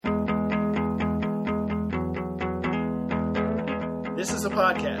This is a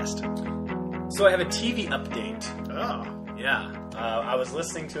podcast. So I have a TV update. Oh. Yeah. I was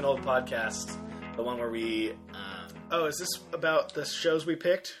listening to an old podcast, the one where we... Oh, is this about the shows we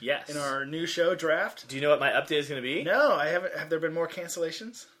picked? Yes. In our new show draft? Do you know what my update is going to be? No, I haven't. Have there been more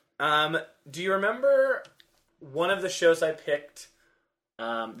cancellations? Do you remember one of the shows I picked?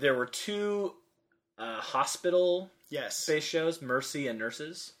 There were two hospital space shows, Mercy and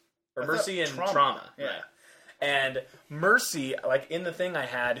Nurses. Or Mercy and Trauma. Yeah. Right. And Mercy, like in the thing I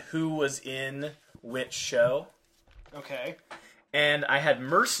had, who was in which show. Okay. And I had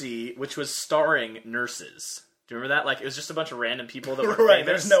Mercy, which was starring nurses. Do you remember that? Like, it was just a bunch of random people that were Right, famous.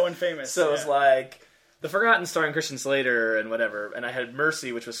 there's no one famous. So it was like The Forgotten starring Christian Slater and whatever. And I had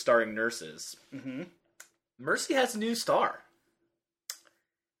Mercy, which was starring nurses. Mm-hmm. Mercy has a new star.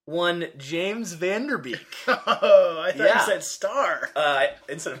 One James Vanderbeek. Oh, I thought you said star.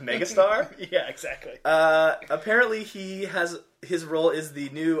 Instead of megastar? Yeah, exactly. Apparently his role is the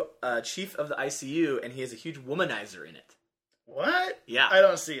new chief of the ICU, and he has a huge womanizer in it. What? Yeah. I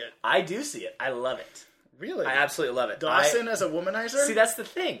don't see it. I do see it. I love it. Really? I absolutely love it. Dawson as a womanizer? See, that's the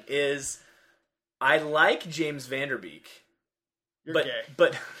thing, is I like James Vanderbeek. You're gay.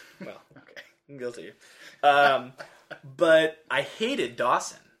 But, well, Okay. I'm guilty. But I hated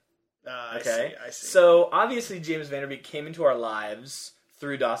Dawson. Okay? I see. So, obviously, James Vanderbeek came into our lives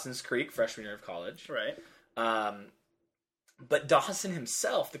through Dawson's Creek, freshman year of college. Right. But Dawson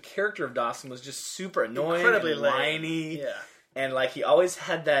himself, the character of Dawson, was just super annoying, Incredibly and lame. whiny. Yeah. And, like, he always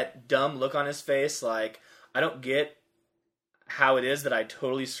had that dumb look on his face, like, I don't get how it is that I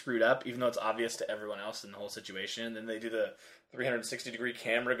totally screwed up, even though it's obvious to everyone else in the whole situation. And then they do the 360-degree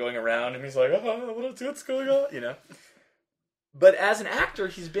camera going around, and he's like, oh, what's going on? You know? But as an actor,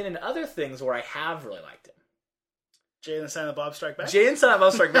 he's been in other things where I have really liked him. Jay and the Silent Bob Strike Back? Jay and Silent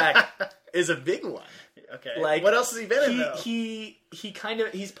Bob Strike Back is a big one. Okay. Like, what else has he been in, though?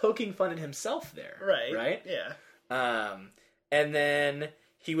 He's poking fun at himself there. Right. Right? Yeah. And then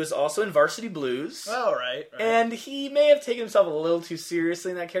he was also in Varsity Blues. Oh, right. And he may have taken himself a little too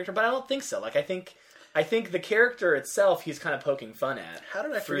seriously in that character, but I don't think so. Like, I think the character itself, he's kind of poking fun at. How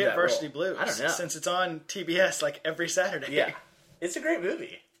did I through forget that Varsity role. Blues? I don't know. Since it's on TBS like every Saturday. Yeah. It's a great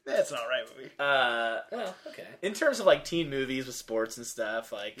movie. That's an alright movie. Well, okay. In terms of, like, teen movies with sports and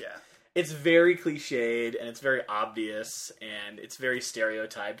stuff, like, Yeah. it's very cliched, and it's very obvious, and it's very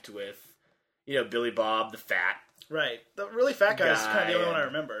stereotyped with, you know, Billy Bob, the fat. Right. The really fat guy is kind of the only Guy, one I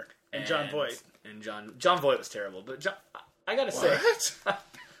remember. And John Voight. And John Voight was terrible, but I gotta say... What?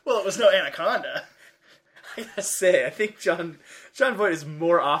 Well, it was no Anaconda. I gotta say, I think John Voight is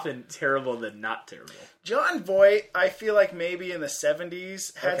more often terrible than not terrible. John Voight, I feel like maybe in the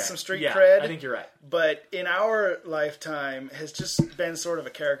 70s had Okay. some street Yeah, cred. I think you're right. But in our lifetime has just been sort of a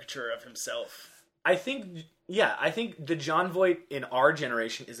caricature of himself. I think the John Voight in our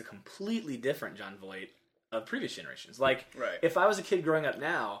generation is a completely different John Voight of previous generations. Like, Right. if I was a kid growing up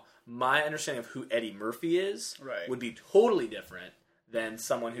now, my understanding of who Eddie Murphy is Right. would be totally different than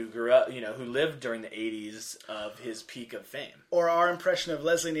someone who grew up, you know, who lived during the 80s of his peak of fame. Or our impression of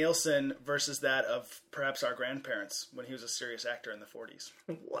Leslie Nielsen versus that of perhaps our grandparents when he was a serious actor in the 40s.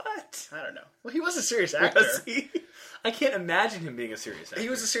 What? I don't know. Well, he was a serious actor. Was he? I can't imagine him being a serious actor. He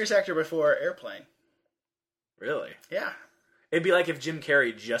was a serious actor before Airplane. Really? Yeah. It'd be like if Jim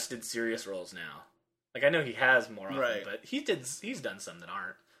Carrey just did serious roles now. Like, I know he has more often, Right. but he's done some that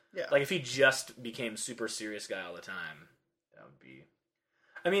aren't. Yeah. Like, if he just became super serious guy all the time, that would be...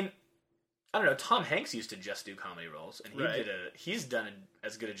 I mean, I don't know, Tom Hanks used to just do comedy roles, and Right. he's done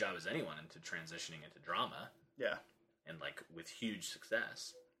as good a job as anyone into transitioning into drama, Yeah. and, like, with huge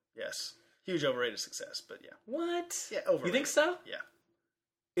success. Yes. Huge overrated success, but yeah. What? Yeah, overrated. You think so? Yeah.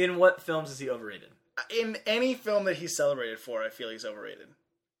 In what films is he overrated? In any film that he's celebrated for, I feel he's overrated.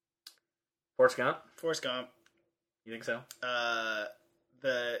 Forrest Gump? Forrest Gump, You think so?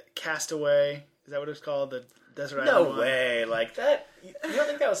 the Castaway, is that what it's called? The Desert No Island one? way. Like, that... You don't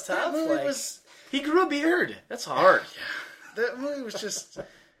think that was tough? That movie Like, was... he grew a beard. That's hard. That movie was just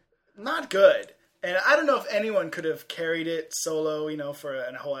not good. And I don't know if anyone could have carried it solo, you know, for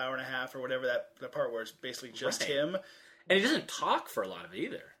a whole hour and a half or whatever, that part where it's basically just Right. him. And he doesn't talk for a lot of it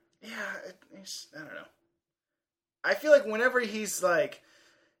either. Yeah, I don't know. I feel like whenever he's like,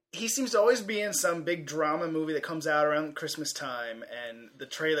 he seems to always be in some big drama movie that comes out around Christmas time, and the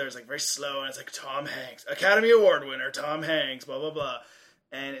trailer is like very slow, and it's like Tom Hanks, Academy Award winner, Tom Hanks, blah, blah, blah.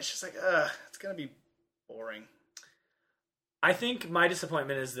 And it's just like, it's going to be boring. I think my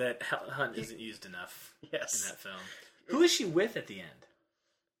disappointment is that Helen Hunt isn't used enough Yes. in that film. Who is she with at the end?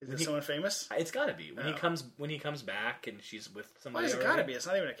 Is it someone famous? It's got to be when Oh. he comes back and she's with Why somebody. does it already. gotta be? It's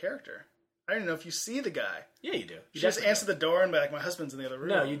not even a character. I don't know if you see the guy. Yeah, you do. You just definitely answer the door and be like, my husband's in the other room.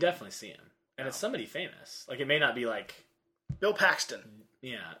 No, you definitely see him. And it's somebody famous. Like, it may not be like... Bill Paxton.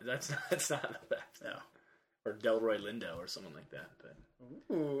 Yeah, that's not the best. No. Or Delroy Lindo or someone like that.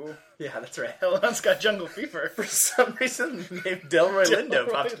 But Ooh. yeah, that's right. Elon's got jungle fever. For some reason, the name Delroy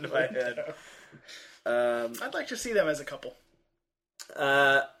Lindo popped into my head. I'd like to see them as a couple.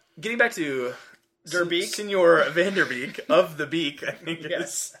 Getting back to Derbeek? Senor Vanderbeek of the Beak, I think Yes.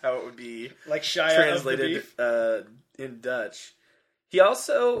 is how it would be Like Shia translated of the in Dutch. He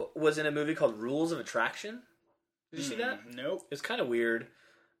also was in a movie called Rules of Attraction. Did you see that? Nope. It's kind of weird.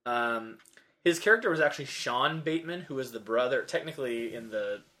 His character was actually Sean Bateman, who was the brother, technically in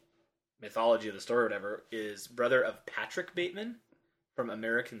the mythology of the story or whatever, is brother of Patrick Bateman from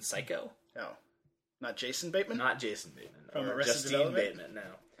American Psycho. No. Not Jason Bateman? Not Jason Bateman. From or Arrested Justine Development? Bateman,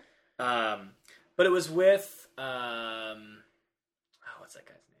 no. But it was with, what's that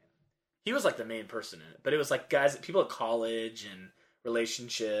guy's name? He was like the main person in it. But it was like people at college and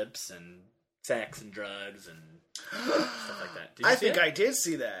relationships and sex and drugs and stuff like that. Did you I see think it? I did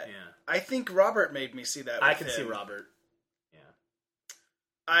see that. Yeah. I think Robert made me see that. I with can him. see Robert.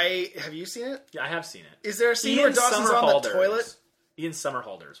 Have you seen it? Yeah, I have seen it. Is there a scene where Dawson's on the toilet? Ian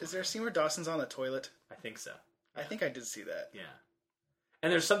Somerhalder's. Is there a scene where Dawson's on the toilet? I think so. I think I did see that. Yeah.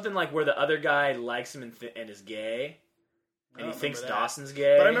 And there's something like where the other guy likes him and is gay, and he thinks remember that. Dawson's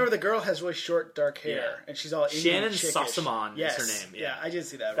gay. But I remember the girl has really short, dark hair, Yeah. and she's all Shannon Indian chickish. Sossamon Yes. is her name. Yeah, I did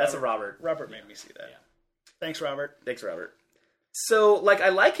see that. That's a Robert. Robert made me see that. Yeah. Thanks, Robert. Thanks, Robert. So, like, I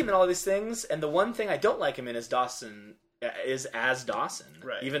like him in all these things, and the one thing I don't like him in is Dawson. Is as Dawson,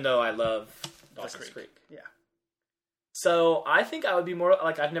 Right. Even though I love Dawson's Creek. Creek. Yeah. So I think I would be more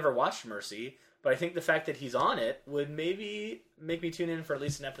like I've never watched Mercy, but I think the fact that he's on it would maybe make me tune in for at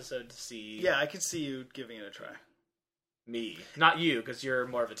least an episode to see. Yeah, I could see you giving it a try. Me, not you, because you're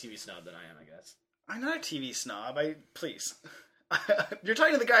more of a TV snob than I am, I guess. I'm not a TV snob. Please. You're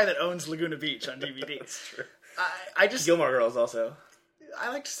talking to the guy that owns Laguna Beach on DVD. That's true. I just Gilmore Girls also. I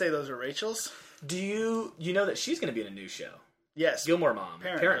like to say those are Rachel's. Do you know that she's going to be in a new show? Yes. Gilmore Mom,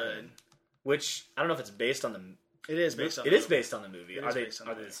 Parenthood. which I don't know if it's based on the. It is based on. It is based on the movie. It Are is they based on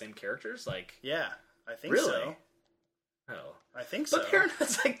are the they the movie. same characters? Like Yeah, I think really? so. Oh, I think so. but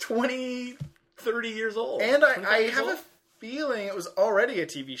Parenthood's like 20, 30 years old. And 25 I years have old. a feeling it was already a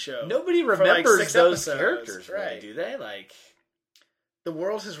TV show. Nobody for, like, remembers 6 those episodes, characters, really, right? do they? Like The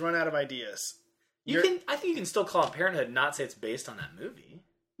world has run out of ideas. I think you can still call it Parenthood, and not say it's based on that movie.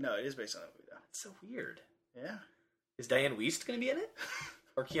 No, it is based on that movie, though. It's so weird. Yeah. Is Diane Wiest going to be in it,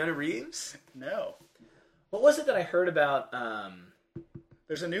 or Keanu Reeves? No. What was it that I heard about?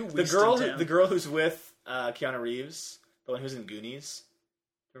 There's a new The girl who's with Keanu Reeves, the one who's in Goonies.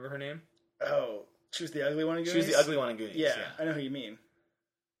 Remember her name? Oh, she was the ugly one in Goonies? She was the ugly one in Goonies. Yeah, I know who you mean.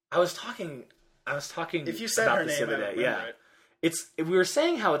 I was talking. If you said about her this name, the I other don't day. remember We were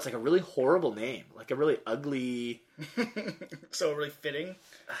saying how it's like a really horrible name, like a really ugly. it. So really fitting.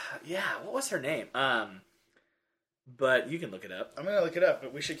 Yeah, what was her name? But you can look it up. I'm going to look it up,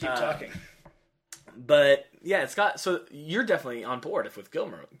 but we should keep talking. But yeah, it's got. So you're definitely on board if with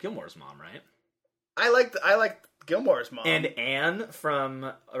Gilmore's mom, right? I like Gilmore's mom. And Anne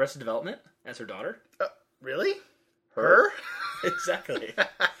from Arrested Development as her daughter. Really? Her? Exactly.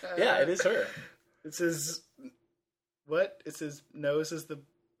 Yeah, it is her. It says what? It says nose is the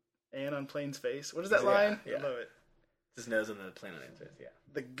Anne on Plane's face. What is that Yeah, line? yeah. I love it. His nose on the planet answers. Yeah.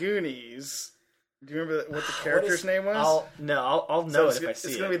 The Goonies. Do you remember what the character's name was? I'll know So it if I see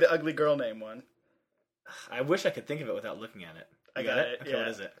it's it. going to be the ugly girl name one. I wish I could think of it without looking at it. I You got it, Okay, yeah. what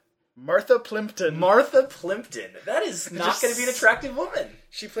is it? Martha Plimpton. Martha Plimpton. That is not Just- going to be an attractive woman.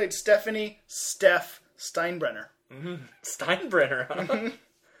 She played Stephanie Steph Steinbrenner. Steinbrenner, huh?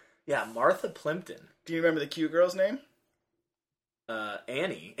 Yeah, Martha Plimpton. Do you remember the cute girl's name?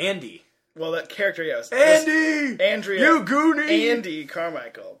 Andy. Well, that character, yes. Andy! Andrea. You Goonie! Andy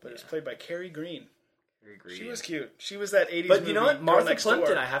Carmichael, but it's played by Carrie Green. Very green. She was cute. She was that 80s But you know movie, what? Girl Martha Next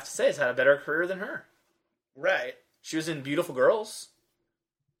Plimpton, Door. I have to say, has had a better career than her. Right. She was in Beautiful Girls.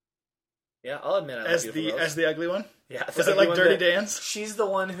 Yeah, I'll admit I like As Beautiful the Girls. as the ugly one? Yeah, Was it like one Dirty that- Dance? She's the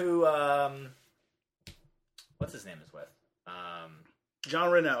one who, what's his name is with?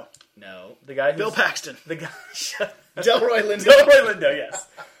 John Reno. No, the guy who's... Bill Paxton. The guy... Delroy Lindo. Delroy Lindo, yes.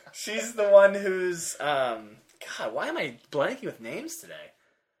 She's the one who's, God, why am I blanking with names today?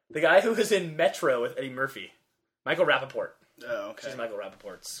 The guy who was in Metro with Eddie Murphy. Michael Rappaport. Oh, okay. She's Michael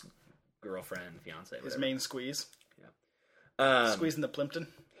Rappaport's girlfriend, fiance, His whatever. main squeeze. Squeezing Squeezing the Plimpton.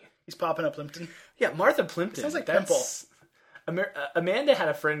 He's popping up Plimpton. Yeah, Martha Plimpton. Sounds like Amanda had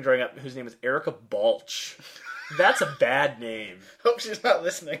a friend growing up whose name was Erica Balch. That's a bad name. Hope she's not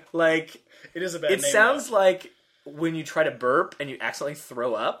listening. Like, It is a bad name. it sounds like when you try to burp and you accidentally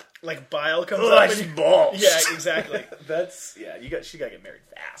throw up. like bile comes Ugh, up. she And balls. yeah, exactly. She gotta get married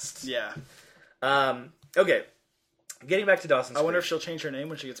fast. Yeah. Okay. Getting back to Dawson's I wonder if Creek. she'll change her name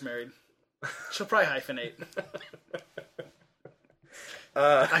when she gets married. She'll probably hyphenate.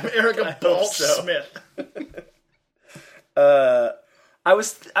 I'm Erica hope Balch so. Smith.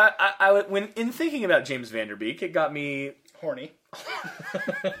 When in thinking about James Van Der Beek, it got me Horny.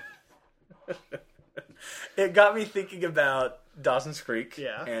 thinking about Dawson's Creek,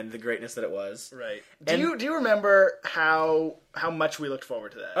 Yeah. and the greatness that it was. Right. And- Do you remember how much we looked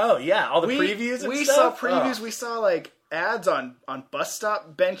forward to that? Oh yeah, all the previews. And we stuff? saw previews. Oh. We saw like ads on bus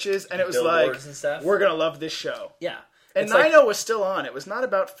stop benches, and it was Billboards like, and stuff. we're gonna love this show. Yeah, And It's like- Nino was still on. It was not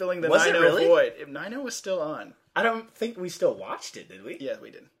about filling the Was it Nino really? void. Nino was still on. I don't think we still watched it, did we? Yeah, we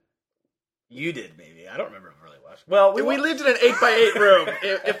did. You did, maybe. I don't remember if we really watched. Well, We lived in an 8x8 room.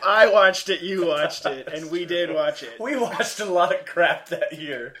 If I watched it, you watched it, and we did watch it. we watched a lot of crap that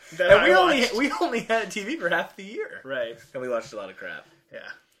year. That And I watched. we only had TV for half the year, Right. and we watched a lot of crap.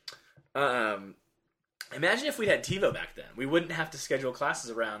 Yeah. Imagine if we'd had TiVo back then. We wouldn't have to schedule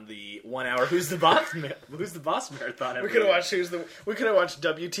classes around the 1 hour Who's the Boss marathon. We every could have year. watched We could have watched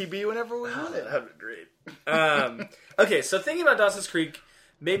WTB whenever we wanted. That would be great. Okay, so thinking about Dawson's Creek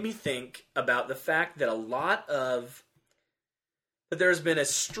made me think about the fact that that there's been a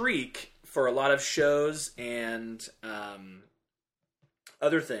streak for a lot of shows and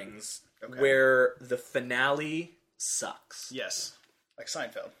other things where the finale sucks. Yes. Like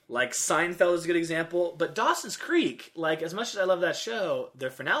Seinfeld. Like Seinfeld is a good example, but Dawson's Creek, like as much as I love that show, their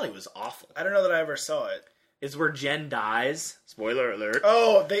finale was awful. I don't know that I ever saw it. It's where Jen dies. Spoiler alert.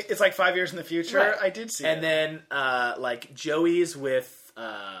 Oh, it's like 5 years in the future? Right. I did see And it. then, like, Joey's with,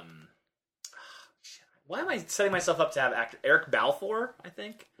 why am I setting myself up to have actor Eric Balfour, I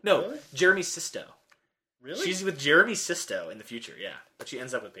think? No, Really? Jeremy Sisto. Really? She's with Jeremy Sisto in the future, yeah. But she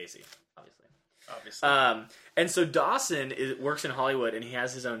ends up with Pacey, obviously. Obviously. And so Dawson works in Hollywood, and he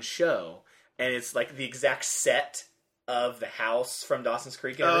has his own show, and it's like the exact set of the house from Dawson's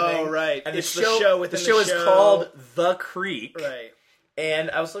Creek and everything. Oh, right. And It's the show within the show the is show. called The Creek. Right. And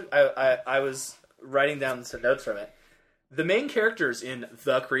I was writing down some notes from it. The main characters in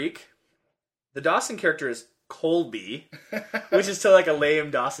The Creek, the Dawson character is Colby, which is still like a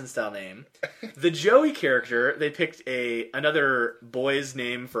lame Dawson style name. The Joey character, they picked another boy's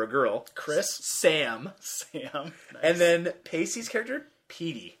name for a girl, Chris? Sam, Sam. Nice. and then Pacey's character,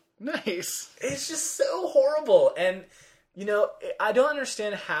 Petey. Nice. It's just so horrible, and you know, I don't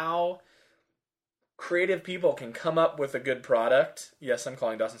understand how creative people can come up with a good product. Yes, I'm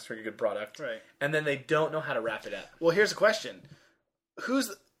calling Dawson's Creek a good product. Right. And then they don't know how to wrap it up. Well, here's a question.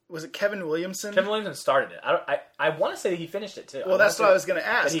 Was it Kevin Williamson? Kevin Williamson started it. I want to say that he finished it too. Well, that's what I was going to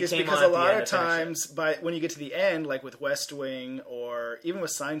ask. he Is came because on a at the lot end of to finish times, when you get to the end, like with West Wing or even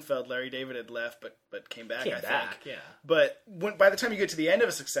with Seinfeld, Larry David had left, but came back. I think. yeah. But by the time you get to the end of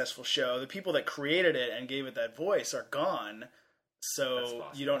a successful show, the people that created it and gave it that voice are gone. That's So possible.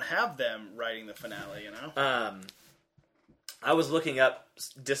 you don't have them writing the finale. You know. I was looking up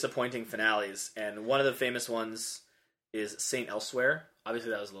disappointing finales, and one of the famous ones is Saint Elsewhere.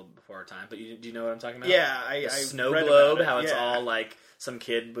 Obviously, that was a little before our time, but do you know what I'm talking about? Yeah, The I snow read globe, about it, how it's yeah. all like some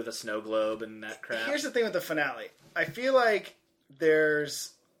kid with a snow globe and that crap. Here's the thing with the finale. I feel like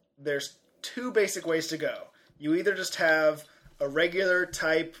there's two basic ways to go. You either just have a regular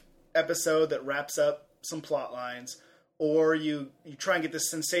type episode that wraps up some plot lines, or you try and get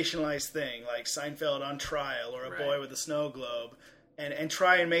this sensationalized thing like Seinfeld on Trial or A Boy with a Snow Globe, and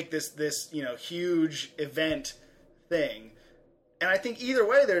try and make this huge event thing. And I think either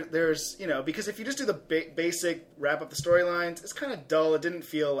way, there's because if you just do the basic wrap up the storylines, it's kind of dull. It didn't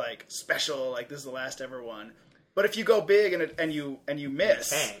feel like special, like this is the last ever one. But if you go big and you miss,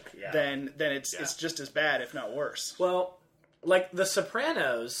 Tank, yeah. then it's just as bad, if not worse. Well, like the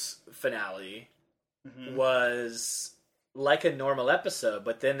Sopranos finale was like a normal episode,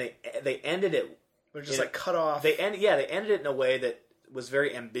 but then they ended it. They're just like cut off. They ended it in a way that was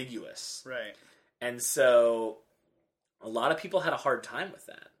very ambiguous, Right. and so a lot of people had a hard time with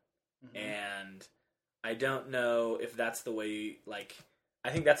that. And I don't know if that's the way. Like, I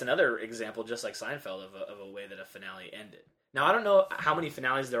think that's another example, just like Seinfeld, of a way that a finale ended. Now, I don't know how many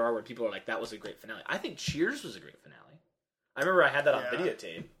finales there are where people are like, "That was a great finale." I think Cheers was a great finale. I remember I had that on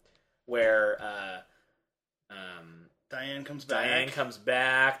videotape, where Diane comes back. Diane comes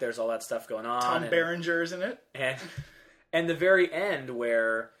back. There's all that stuff going on. Tom Berenger's in it. And the very end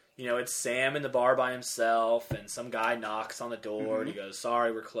where, it's Sam in the bar by himself and some guy knocks on the door and he goes,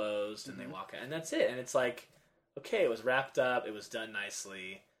 "Sorry, we're closed," and they walk out. And that's it. And it's like, okay, it was wrapped up, it was done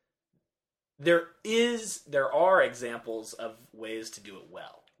nicely. There are examples of ways to do it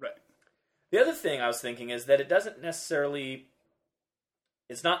well. Right. The other thing I was thinking is that it's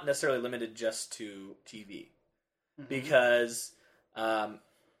not necessarily limited just to TV. Because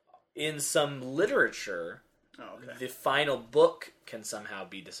in some literature, the final book can somehow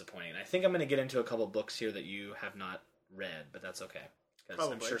be disappointing. I think I'm going to get into a couple books here that you have not read, but that's okay.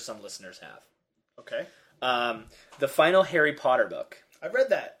 Because I'm sure some listeners have. Okay. The final Harry Potter book. I've read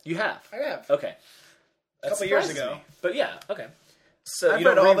that. You have? I have. Okay. A couple years ago. Me. But yeah, okay. So I've you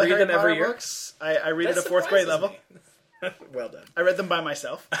don't read all the read Harry them every Potter year? books. I read at a 4th grade level. Well done. I read them by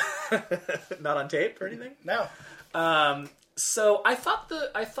myself. Not on tape or anything? No. So I thought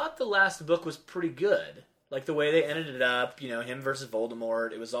the last book was pretty good. Like the way they ended it up, him versus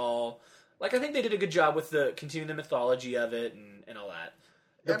Voldemort. It was all like I think they did a good job with continuing the mythology of it and all that.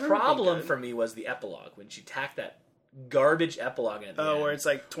 The problem for me was the epilogue when she tacked that garbage epilogue in at the end, where it's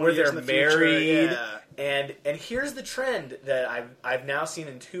like 20 where years they're in the future. married. Yeah. And here's the trend that I've now seen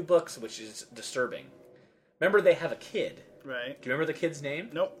in 2 books, which is disturbing. Remember, they have a kid. Right. Do you remember the kid's name?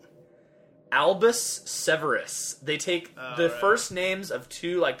 Nope. Albus Severus. They take first names of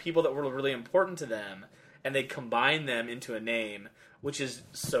 2 people that were really important to them, and they combine them into a name, which is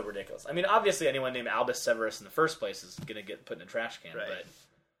so ridiculous. I mean, obviously, anyone named Albus Severus in the first place is going to get put in a trash can. Right.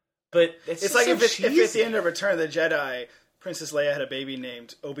 But it's like so if at the end cheesy. of Return of the Jedi, Princess Leia had a baby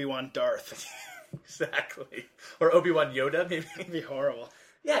named Obi-Wan Darth. Exactly. Or Obi-Wan Yoda, maybe. It'd be horrible.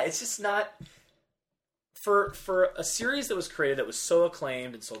 Yeah, it's just not... For a series that was created that was so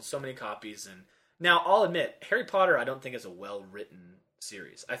acclaimed and sold so many copies, and now I'll admit, Harry Potter I don't think is a well-written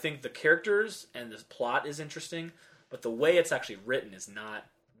series. I think the characters and the plot is interesting, but the way it's actually written is not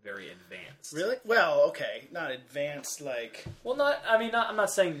very advanced. Really? Well, okay, not advanced like. Well, I'm not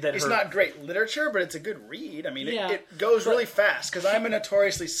saying that it's not great literature, but it's a good read. I mean, Yeah, it goes really fast because I'm a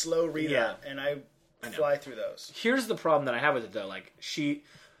notoriously slow reader, and I fly through those. Here's the problem that I have with it, though. Like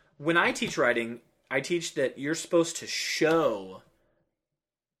when I teach writing, I teach that you're supposed to show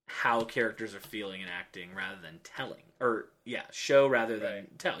how characters are feeling and acting rather than telling. Or, show rather than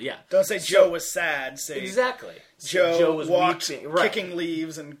tell, yeah. Don't say Joe was sad, say exactly. Joe was walked weeping, right. kicking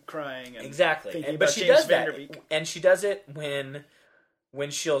leaves and crying. And exactly. But she does that. And she does it when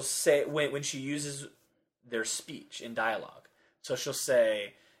she'll say, when she uses their speech in dialogue. So she'll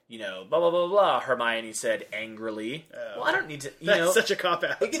say, blah, blah, blah, blah, Hermione said angrily. Well, I don't need to, That's such a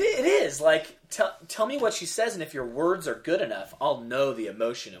cop-out. It is. Like, tell me what she says, and if your words are good enough, I'll know the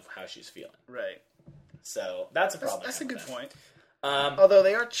emotion of how she's feeling. Right. So, that's a problem. That's a good point. Um, Although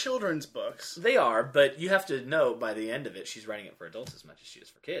they are children's books. They are, but you have to know by the end of it, she's writing it for adults as much as she is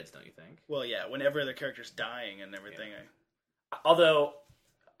for kids, don't you think? Well, yeah, whenever the character's dying and everything. Yeah. Although,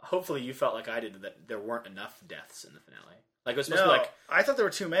 hopefully you felt like I did that there weren't enough deaths in the finale. Like, it was supposed to be like... I thought there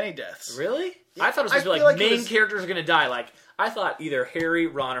were too many deaths. Really? Yeah, I thought it was supposed to be like main characters are going to die. Like, I thought either Harry,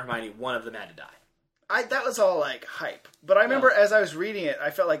 Ron, or Hermione, one of them had to die. That was all, like, hype. But I remember as I was reading it,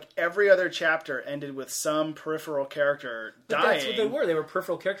 I felt like every other chapter ended with some peripheral character dying. That's what they were. They were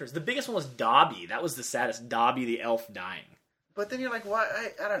peripheral characters. The biggest one was Dobby. That was the saddest. Dobby the elf dying. But then you're like, why?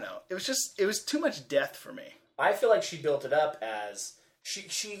 I don't know. It was too much death for me. I feel like she built it up as...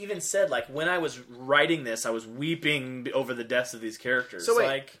 She even said, like, when I was writing this, I was weeping over the deaths of these characters. So wait,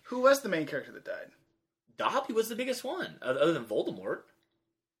 like, who was the main character that died? Dobby was the biggest one, other than Voldemort.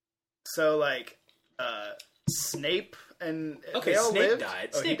 So, like, Snape and okay, they all Snape lived? died.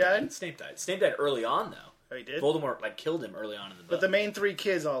 Oh, Snape he died? Snape died. Snape died early on, though. Oh, he did? Voldemort, like, killed him early on in the book. But the main 3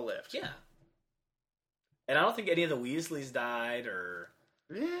 kids all lived. Yeah. And I don't think any of the Weasleys died, or...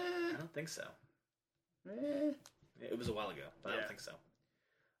 Yeah. I don't think so. It was a while ago, but I don't think so.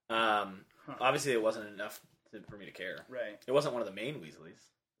 Obviously, it wasn't enough for me to care. Right. It wasn't one of the main Weasleys.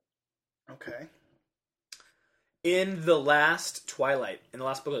 Okay. In the last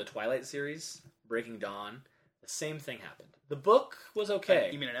book of the Twilight series, Breaking Dawn, the same thing happened. The book was okay.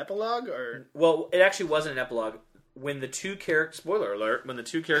 You mean an epilogue, or? Well, it actually wasn't an epilogue. When the 2 characters... Spoiler alert. When the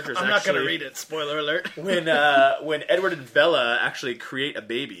 2 characters I'm not going to read it. Spoiler alert. when Edward and Bella actually create a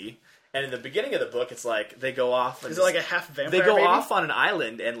baby... And in the beginning of the book, it's like they go off. And is it like a half vampire? They go baby? off on an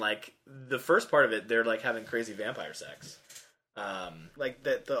island, and like the first part of it, they're like having crazy vampire sex. Like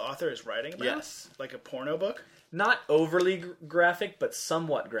that the author is writing about? Yes, like a porno book. Not overly graphic, but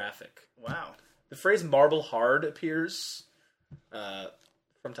somewhat graphic. Wow. The phrase "marble hard" appears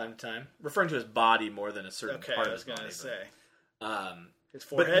from time to time, referring to his body more than a certain part of his body. I was going to say. His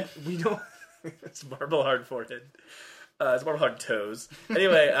forehead. But we don't. It's marble hard forehead. It's marble hard toes.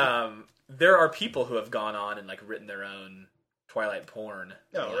 Anyway, there are people who have gone on and like written their own Twilight porn.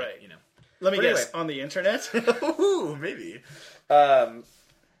 Oh, like, right. Let me But guess. anyway. On the internet? Ooh, maybe.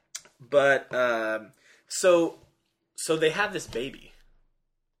 So they have this baby,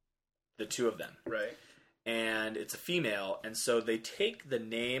 the two of them, Right. and it's a female, and so they take the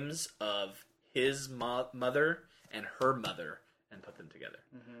names of his mother and her mother and put them together.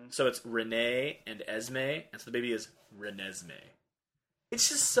 Mm-hmm. So it's Renee and Esme, and so the baby is Renesmee. It's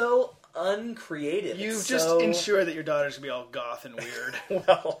just so uncreative. You It's just so... ensure that your daughter's going to be all goth and weird.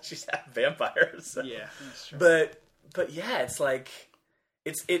 Well, she's half vampires. So. Yeah, that's true. But yeah, it's like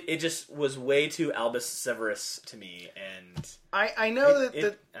it just was way too Albus Severus to me, and I know that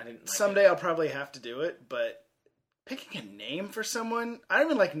I didn't like someday I'll probably have to do it, but picking a name for someone, I don't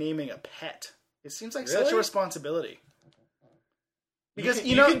even like naming a pet. It seems like such a Really? responsibility. Because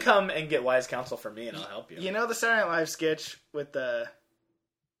you can come and get wise counsel from me, and I'll help you. You know the Saturday Night Live sketch with Alec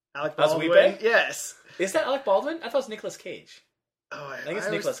Osweipe? Baldwin? Yes. Is that Alec Baldwin? I thought it was Nicolas Cage. Oh, I think it's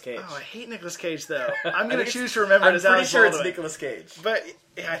Nicolas Cage. Oh, I hate Nicolas Cage though. I'm going think to choose to remember it as I'm Alec pretty sure Baldwin. it's Nicolas Cage. But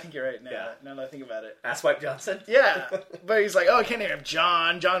yeah, I think you're right now. Yeah. Now that I think about it. Asswipe Johnson. Yeah, but he's like, oh, I can't name him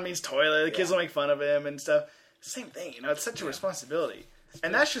John. John means toilet. The kids Yeah. will make fun of him and stuff. Same thing, you know. It's such a responsibility,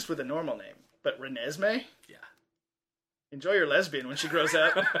 and that's just with a normal name. But Renesmee, Yeah. enjoy your lesbian when she grows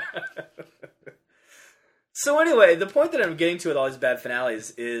up. So anyway, the point that I'm getting to with all these bad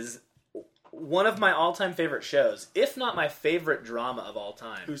finales is one of my all-time favorite shows, if not my favorite drama of all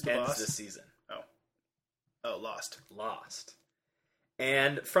time, Who's the ends boss? this season. Oh, Lost. Lost.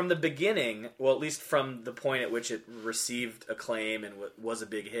 And from the beginning, well, at least from the point at which it received acclaim and was a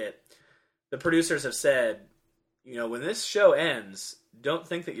big hit, the producers have said, you know, when this show ends, don't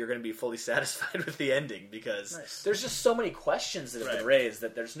think that you're going to be fully satisfied with the ending, because there's just so many questions that have been raised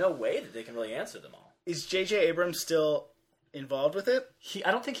that there's no way that they can really answer them all. Is J.J. Abrams still involved with it?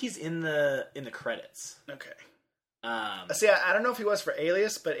 I don't think he's in the credits. Okay. See, I don't know if he was for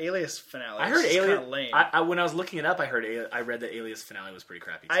Alias, but Alias finale. I heard Alias. Kind of lame. When I was looking it up, I read that Alias finale was pretty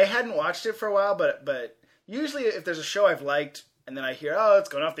crappy too. I hadn't watched it for a while, but usually if there's a show I've liked and then I hear, oh, it's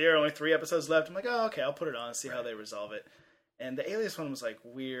going off the air, only 3 episodes left, I'm like, oh, okay, I'll put it on and see how they resolve it. And the Alias one was like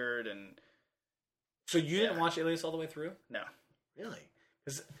weird and. So you didn't watch Alias all the way through? No. Really?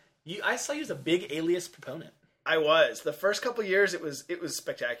 Because I saw you as a big Alias proponent. I was. The first couple years it was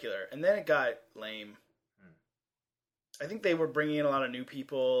spectacular, and then it got lame. I think they were bringing in a lot of new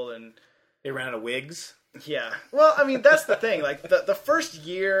people, and they ran out of wigs. Yeah. Well, I mean, that's the thing. Like the first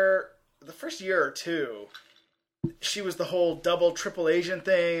year or two, she was the whole double, triple agent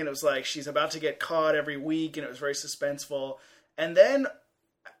thing, and it was like she's about to get caught every week, and it was very suspenseful. And then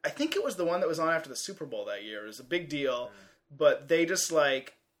I think it was the one that was on after the Super Bowl that year. It was a big deal, but they just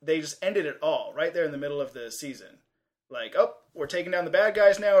ended it all right there in the middle of the season. Like, oh, we're taking down the bad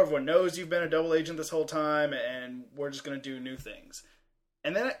guys now. Everyone knows you've been a double agent this whole time, and we're just going to do new things.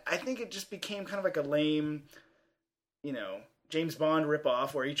 And then I think it just became kind of like a lame, you know, James Bond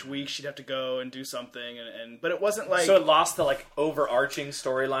ripoff where each week she'd have to go and do something. But it wasn't like... So it lost the, like, overarching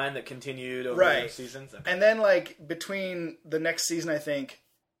storyline that continued over the seasons? Okay. And then, like, between the next season, I think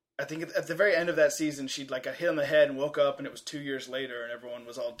at the very end of that season, she'd, like, got hit on the head and woke up, and it was 2 years later, and everyone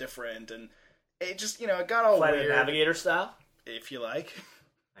was all different, and... It just, you know, it got all Flight of weird. the Navigator style? If you like.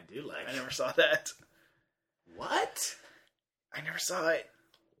 I do like. I never saw that. What? I never saw it.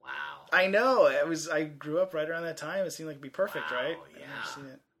 Wow. I know. I grew up right around that time. It seemed like it'd be perfect, Wow, right? Yeah. I never seen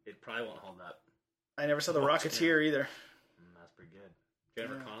it. It probably won't hold up. I never saw The Rocketeer either. That's pretty good.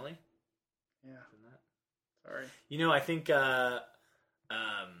 Jennifer Connelly? Yeah. Sorry. You know, I think Terry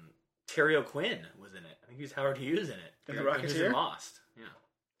O'Quinn was in it. I think he was Howard Hughes in it. In The He was Rocketeer? in Lost. Yeah.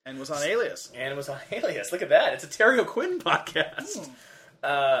 And was on Alias. And it was on Alias. Look at that. It's a Terry O'Quinn podcast.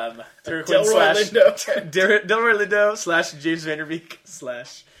 Terry O'Quinn Delroy Lindo. Delroy Lindo / James Vanderbeek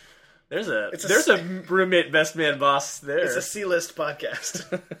 / There's a roommate best man boss there. It's a C-list podcast.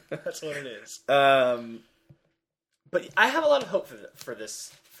 That's what it is. But I have a lot of hope for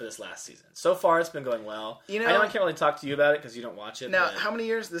this last season. So far, it's been going well. You know, I know I can't really talk to you about it because you don't watch it. Now, how many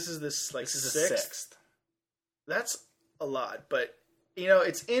years? This is the sixth. That's a lot, but you know,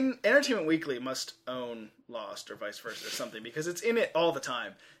 it's in Entertainment Weekly must own Lost or vice versa or something because it's in it all the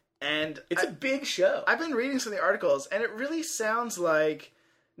time, and it's a big show. I've been reading some of the articles, and it really sounds like.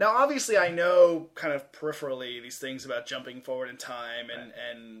 Now, obviously, I know kind of peripherally these things about jumping forward in time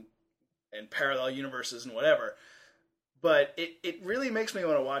and parallel universes and whatever. But it really makes me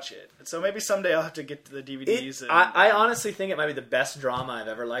want to watch it. And so maybe someday I'll have to get to the DVDs. I honestly think it might be the best drama I've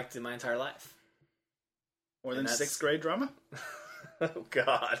ever liked in my entire life. More than 6th grade drama? Oh,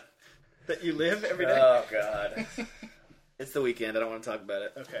 God. That you live every day? Oh, God. It's the weekend. I don't want to talk about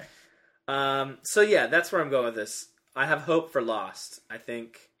it. Okay. So, yeah, that's where I'm going with this. I have hope for Lost. I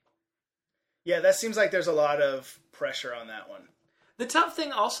think Yeah, that seems like there's a lot of pressure on that one. The tough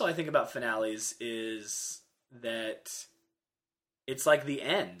thing also I think about finales is that it's like the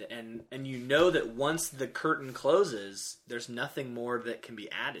end, and you know that once the curtain closes, there's nothing more that can be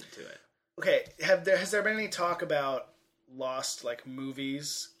added to it. Okay, has there been any talk about lost like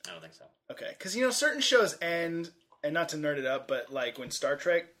movies? I don't think so. Okay, because you know certain shows end, and not to nerd it up, but like when Star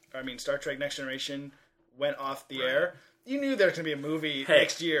Trek Next Generation went off the air, you knew there was going to be a movie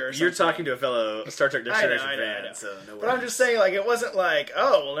next year. Or something. You're talking to a fellow Star Trek Next Generation fan, I know. so no worries. But I'm just saying, like, it wasn't like,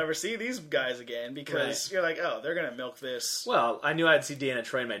 oh, we'll never see these guys again, because you're like, oh, they're going to milk this. Well, I knew I'd see Deanna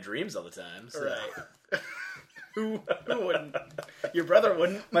Troi in my dreams all the time. So. Right. Who wouldn't? Your brother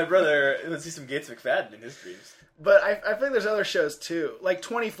wouldn't. My brother would see some Gates McFadden in his dreams. But I feel like there's other shows, too. Like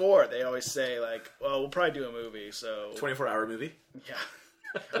 24, they always say, like, well, we'll probably do a movie, so... 24-hour movie? Yeah.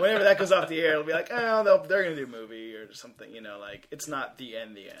 Whenever that goes off the air, it'll be like, oh, they're going to do a movie or something, you know, like, it's not the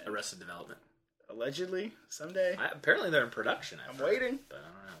end. Arrested Development. Allegedly, someday. Apparently they're in production. I'm waiting. But I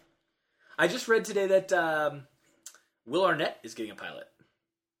don't know. I just read today that Will Arnett is getting a pilot.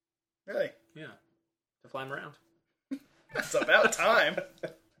 Really? Yeah. To fly him around. It's about time.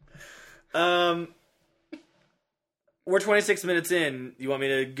 We're 26 minutes in. You want me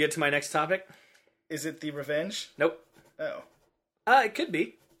to get to my next topic? Is it the revenge? Nope. Oh. It could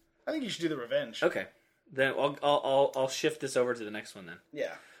be. I think you should do the revenge. Okay. Then I'll shift this over to the next one then.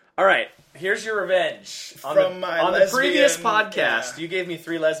 Yeah. All right. Here's your revenge. On the previous podcast, you gave me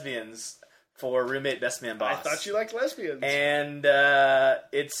 3 lesbians for roommate, best man, boss. I thought you liked lesbians. And the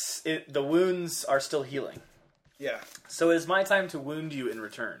wounds are still healing. Yeah. So it is my time to wound you in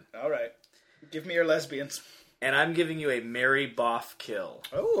return. All right. Give me your lesbians. And I'm giving you a Mary Boff kill.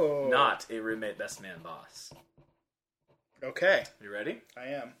 Oh. Not a roommate, best man, boss. Okay. You ready? I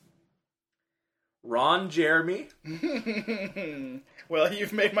am. Ron Jeremy. Well,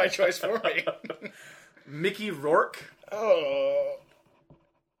 you've made my choice for me. Mickey Rourke. Oh.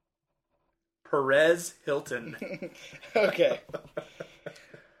 Perez Hilton. Okay.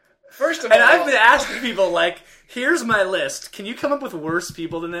 First of all... And I've been asking people, like, here's my list. Can you come up with worse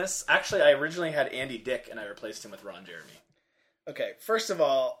people than this? Actually, I originally had Andy Dick, and I replaced him with Ron Jeremy. Okay, first of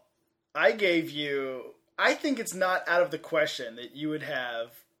all, I gave you... I think it's not out of the question that you would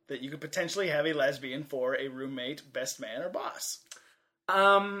have... that you could potentially have a lesbian for a roommate, best man, or boss.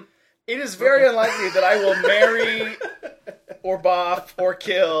 It is very unlikely that I will marry, or boff, or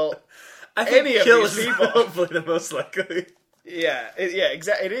kill any of these people. Hopefully the most likely. Yeah,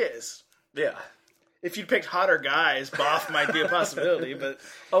 exactly. It is. Yeah. If you picked hotter guys, boff might be a possibility, but...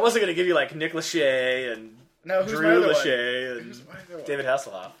 I wasn't going to give you, like, Nick Lachey and Drew Lachey and David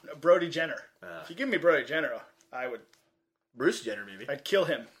Hasselhoff. Brody Jenner. If you give me Brody Jenner, I would... Bruce Jenner, maybe. I'd kill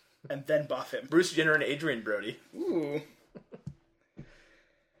him and then boff him. Bruce Jenner and Adrian Brody. Ooh.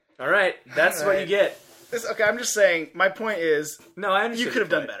 All right, that's what you get. Okay, I'm just saying, my point is... No, I understand. You could have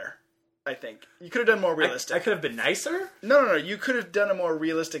done better. I think. You could have done more realistic. I could have been nicer? No. You could have done a more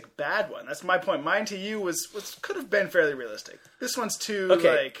realistic bad one. That's my point. Mine to you was could have been fairly realistic. This one's too,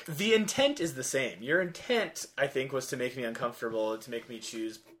 like... The intent is the same. Your intent, I think, was to make me uncomfortable, to make me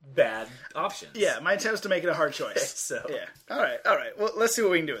choose bad options. Yeah, my intent was to make it a hard choice. So... Yeah. All right. Well, let's see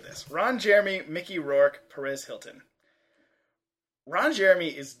what we can do with this. Ron Jeremy, Mickey Rourke, Perez Hilton. Ron Jeremy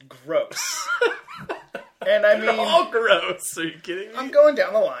is gross. And I mean... They're all gross. Are you kidding me? I'm going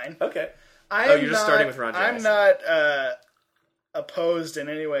down the line. Okay. You're just starting with Ron Jeremy. I'm not opposed in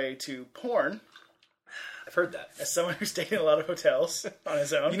any way to porn. I've heard that. As someone who's stayed in a lot of hotels on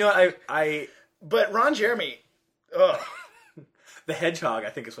his own. You know, I... But Ron Jeremy... Ugh. The Hedgehog, I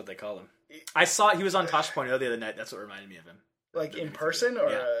think is what they call him. I saw... He was on Tosh.0 the other night. That's what reminded me of him. Like in person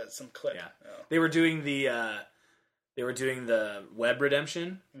or some clip? Yeah. Oh. They were doing the web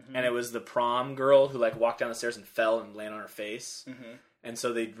redemption, and it was the prom girl who like walked down the stairs and fell and landed on her face. Mm-hmm. And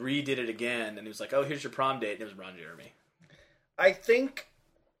so they redid it again, and it was like, "Oh, here's your prom date," and it was Ron Jeremy. I think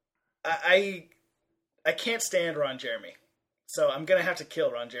I can't stand Ron Jeremy, so I'm gonna have to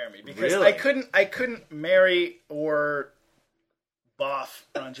kill Ron Jeremy because really? I couldn't marry or boff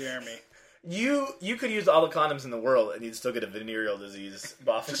Ron Jeremy. You could use all the condoms in the world, and you'd still get a venereal disease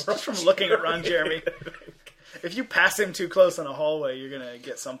boff just from looking at Ron Jeremy. If you pass him too close in a hallway, you're going to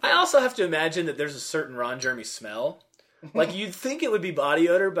get something. I also have to imagine that there's a certain Ron Jeremy smell. Like, you'd think it would be body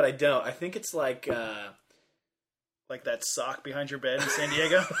odor, but I don't. I think it's like... like that sock behind your bed in San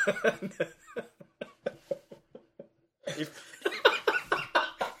Diego?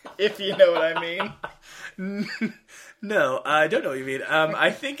 if you know what I mean. No, I don't know what you mean. I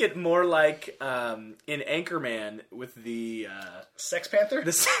think it more like in Anchorman with the Sex Panther?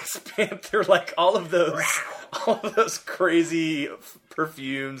 The Sex Panther, like all of those all of those crazy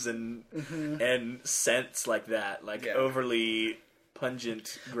perfumes and scents like that, like overly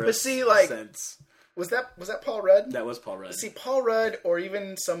pungent, gross scents. Was that Paul Rudd? That was Paul Rudd. See, Paul Rudd, or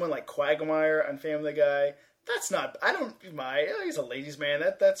even someone like Quagmire on Family Guy. That's not. I don't mind. Oh, he's a ladies' man.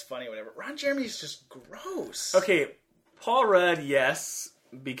 That's funny. Whatever. Ron Jeremy's just gross. Okay, Paul Rudd, yes,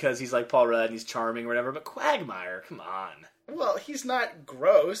 because he's like Paul Rudd and he's charming or whatever. But Quagmire, come on. Well, he's not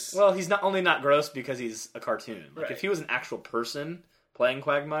gross. Well, he's not only not gross because he's a cartoon. Like Right. if he was an actual person playing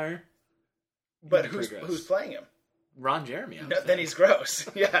Quagmire, But who's playing him? Ron Jeremy. Then he's gross.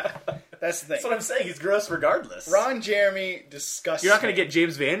 Yeah, that's the thing. That's what I'm saying. He's gross regardless. Ron Jeremy disgusts. You're not going to get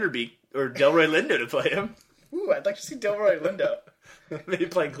James Vanderbeek or Delroy Lindo to play him. Ooh, I'd like to see Delroy Lindo. Maybe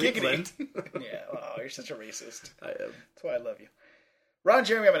playing Cleveland. Yeah. Oh, you're such a racist. I am. That's why I love you. Ron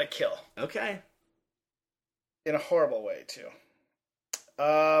Jeremy, I'm going to kill. Okay. In a horrible way, too.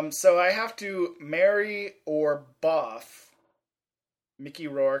 So I have to marry or boff Mickey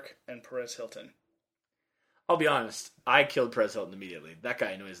Rourke and Perez Hilton. I'll be honest. I killed Perez Hilton immediately. That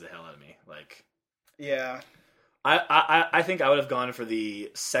guy annoys the hell out of me. Like, yeah. I think I would have gone for the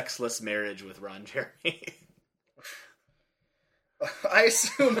sexless marriage with Ron Jeremy. I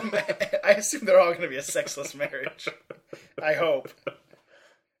assume they're all going to be a sexless marriage. I hope.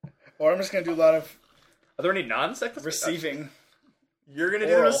 Or I'm just going to do a lot of Are there any non-sexless receiving. You're going to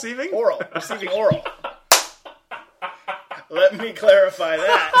do the receiving? Oral. Receiving oral. Let me clarify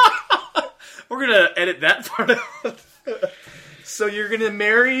that. We're going to edit that part out. So you're going to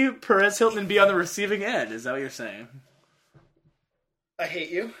marry Perez Hilton and be on the receiving end. Is that what you're saying? I hate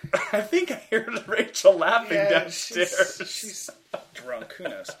you. I think I heard Rachel laughing downstairs. She's drunk. Who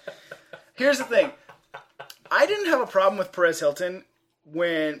knows? Here's the thing. I didn't have a problem with Perez Hilton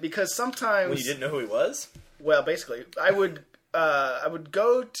because sometimes When you didn't know who he was? Well, basically, I would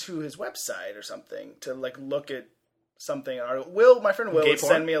go to his website or something to like look at something. My friend Will would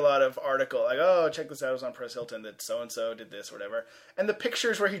send me a lot of article like, oh, check this out. It was on Perez Hilton that so and so did this or whatever, and the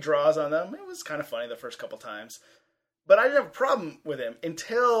pictures where he draws on them, it was kind of funny the first couple times. But I didn't have a problem with him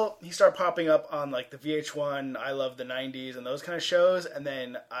until he started popping up on like the VH1 I Love the 90s and those kind of shows, and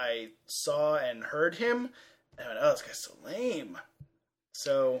then I saw and heard him, and I went, oh, this guy's so lame.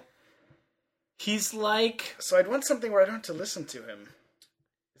 So he's like... So I'd want something where I don't have to listen to him.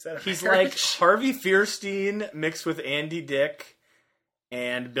 Is that a He's marriage? like Harvey Fierstein mixed with Andy Dick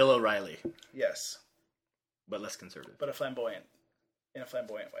and Bill O'Reilly. Yes. But less conservative. But in a flamboyant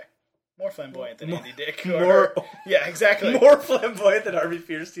way. More flamboyant than Andy Dick. Yeah, exactly. More flamboyant than Harvey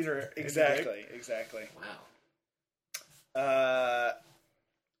Fierstein or Andy Exactly. Wow.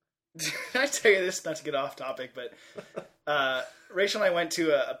 Did I tell you this, not to get off topic, but Rachel and I went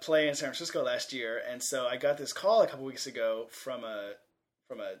to a play in San Francisco last year, and so I got this call a couple weeks ago from a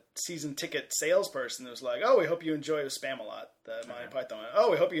season ticket salesperson that was like, oh, we hope you enjoyed Spam-A-Lot, the Monty Python one. Oh,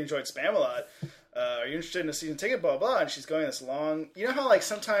 we hope you enjoyed Spam-A-Lot. Are you interested in a season ticket? Blah, blah, blah. And she's going this long... You know how, like,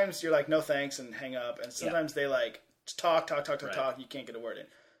 sometimes you're like, no thanks, and hang up, and sometimes they, like, talk, you can't get a word in.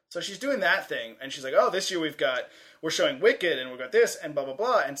 So she's doing that thing, and she's like, oh, this year we're showing Wicked, and we've got this, and blah, blah,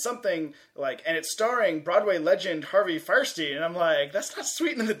 blah, and something, like, and it's starring Broadway legend Harvey Fierstein, and I'm like, that's not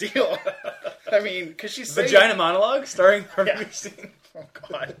sweetening the deal. I mean, because she's saying... Vagina Monologue starring Harvey Fierstein. Oh,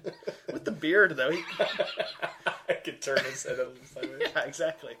 God. With the beard, though. I could turn his head up sideways. Yeah,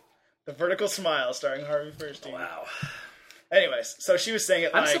 exactly. The Vertical Smile starring Harvey Fierstein. Wow. Anyways, so she was saying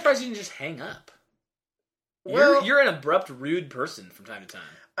it I'm like... surprised you didn't just hang up. Well, you're an abrupt, rude person from time to time.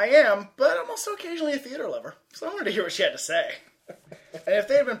 I am, but I'm also occasionally a theater lover. So I wanted to hear what she had to say. And if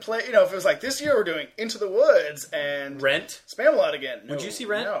they had been if it was like, this year we're doing Into the Woods and... Rent? Spam-A-Lot again. No, Would you see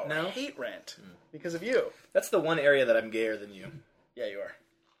Rent? No. I hate Rent. Because of you. That's the one area that I'm gayer than you. Yeah, you are.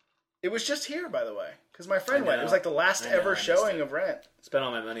 It was just here, by the way. Because my friend went. It was like the last ever showing of Rent. Spent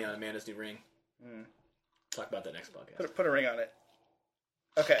all my money on Amanda's new ring. Talk about that next podcast. Put a ring on it.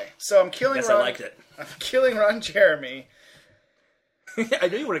 Okay, so I'm killing I liked it. I'm killing Ron Jeremy. I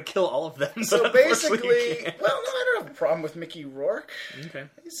know you want to kill all of them. So basically, well, no, I don't have a problem with Mickey Rourke. Okay.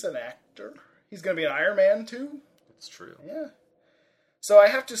 He's an actor. He's going to be an Iron Man, too. That's true. Yeah. So I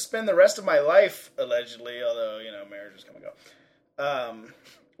have to spend the rest of my life, allegedly, although, marriage is going to go,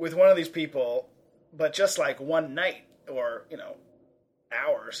 with one of these people, but just like one night or,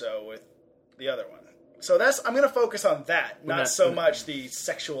 hour or so with the other one. So I'm going to focus on that, not so much the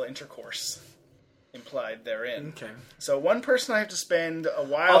sexual intercourse implied therein. Okay. So one person I have to spend a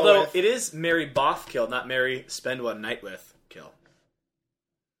while with. Although it is marry boff kill, not marry spend one night with kill.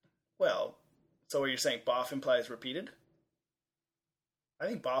 Well, so what you're saying, boff implies repeated? I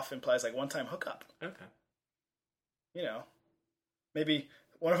think boff implies like one-time hookup. Okay. Maybe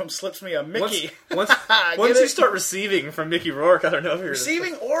one of them slips me a Mickey. Once Get you it? start receiving from Mickey Rourke, I don't know if you're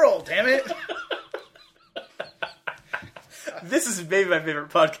Receiving oral, damn it. This is maybe my favorite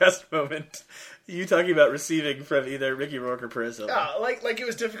podcast moment. You talking about receiving from either Mickey Rourke or Perez Hilton. Oh, like it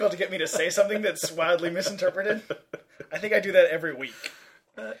was difficult to get me to say something that's wildly misinterpreted. I think I do that every week.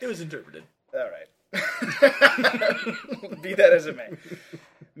 It was interpreted. All right. Be that as it may.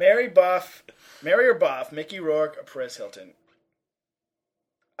 Marry or Boff, Mickey Rourke or Perez Hilton.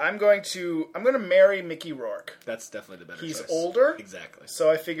 I'm going to marry Mickey Rourke. That's definitely the better He's choice. older. Exactly. So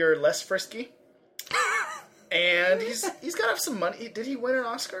I figure less frisky. And he's got to have some money. Did he win an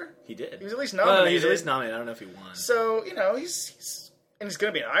Oscar? He did. He was at least nominated. He was at least nominated. I don't know if he won. So, he's going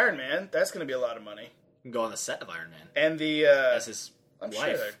to be an Iron Man. That's going to be a lot of money. He can go on the set of Iron Man. And As his I'm wife.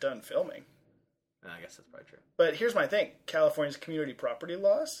 sure they're done filming. I guess that's probably true. But here's my thing. California's community property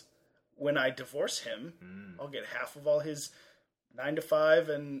laws, when I divorce him, I'll get half of all his 9 to 5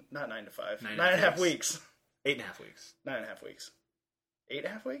 and... Not 9 to 5. 9.5 weeks. 8.5 weeks. 9.5 weeks.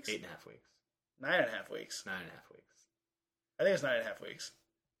 8.5 weeks? 8.5 weeks. 9.5 weeks. 9.5 weeks. I think it's 9.5 weeks.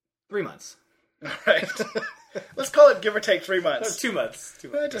 3 months. All right. Let's call it give or take 3 months. 2 months. 2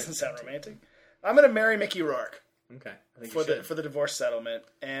 months. That doesn't sound romantic. I'm going to marry Mickey Rourke Okay. I think for the divorce settlement,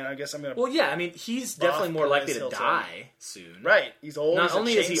 and I guess I'm going to... Well, yeah, I mean, he's definitely more Perez likely to Hilton. die soon. Right. He's old. Not he's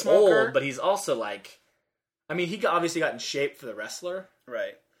only a is he chain smoker. old, but he's also like... I mean, he obviously got in shape for the wrestler.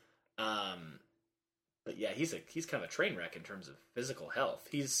 Right. But yeah, he's kind of a train wreck in terms of physical health.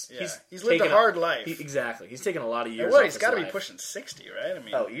 He's lived a hard life. Exactly. He's taken a lot of years And what, off he's his got to be life. pushing 60, right? I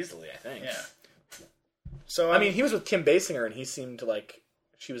mean, Easily, I think. yeah. So I mean, he was with Kim Basinger, and he seemed like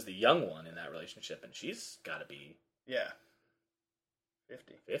she was the young one in that relationship, and she's got to be... Yeah.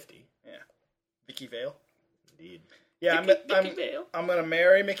 50. 50. Yeah. Vicky Vale. Indeed. Yeah, Vicky Vale. I'm going to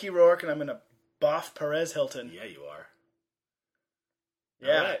marry Mickey Rourke, and I'm going to boff Perez Hilton. Yeah, you are.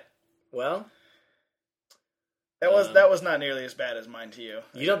 Yeah. All right. Well... That was not nearly as bad as mine to you.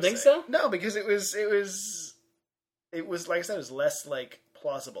 You don't think so? No, because it was like I said, it was less like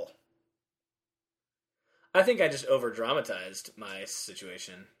plausible. I think I just over dramatized my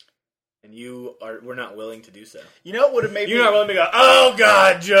situation, and we're not willing to do so. You know what would have made You're not willing to go, oh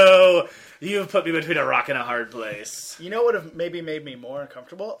God, Joe, you've put me between a rock and a hard place. You know what would have maybe made me more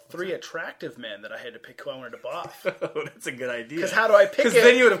uncomfortable? 3 attractive men that I had to pick who I wanted to boff. Oh, that's a good idea. Because how do I pick it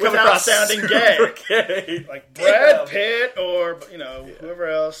then you would have come without across sounding super gay? gay. Like Brad Pitt or whoever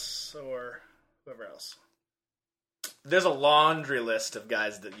else. There's a laundry list of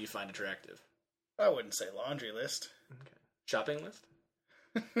guys that you find attractive. I wouldn't say laundry list. Okay. Shopping list?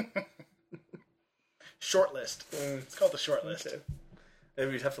 Short list. It's called the short list. Okay.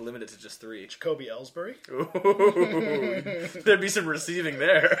 Maybe we'd have to limit it to just 3. Jacoby Ellsbury. Ooh, there'd be some receiving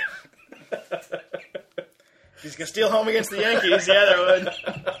there. He's going to steal home against the Yankees. Yeah, there would.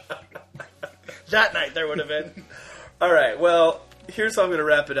 That night there would have been. All right, well, here's how I'm going to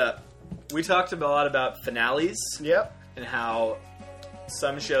wrap it up. We talked a lot about finales. Yep. And how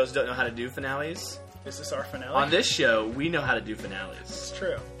some shows don't know how to do finales. Is this our finale? On this show, we know how to do finales. It's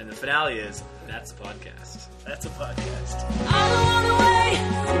true. And the finale is, that's a podcast. That's a podcast. I don't wanna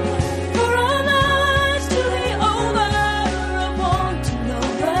wait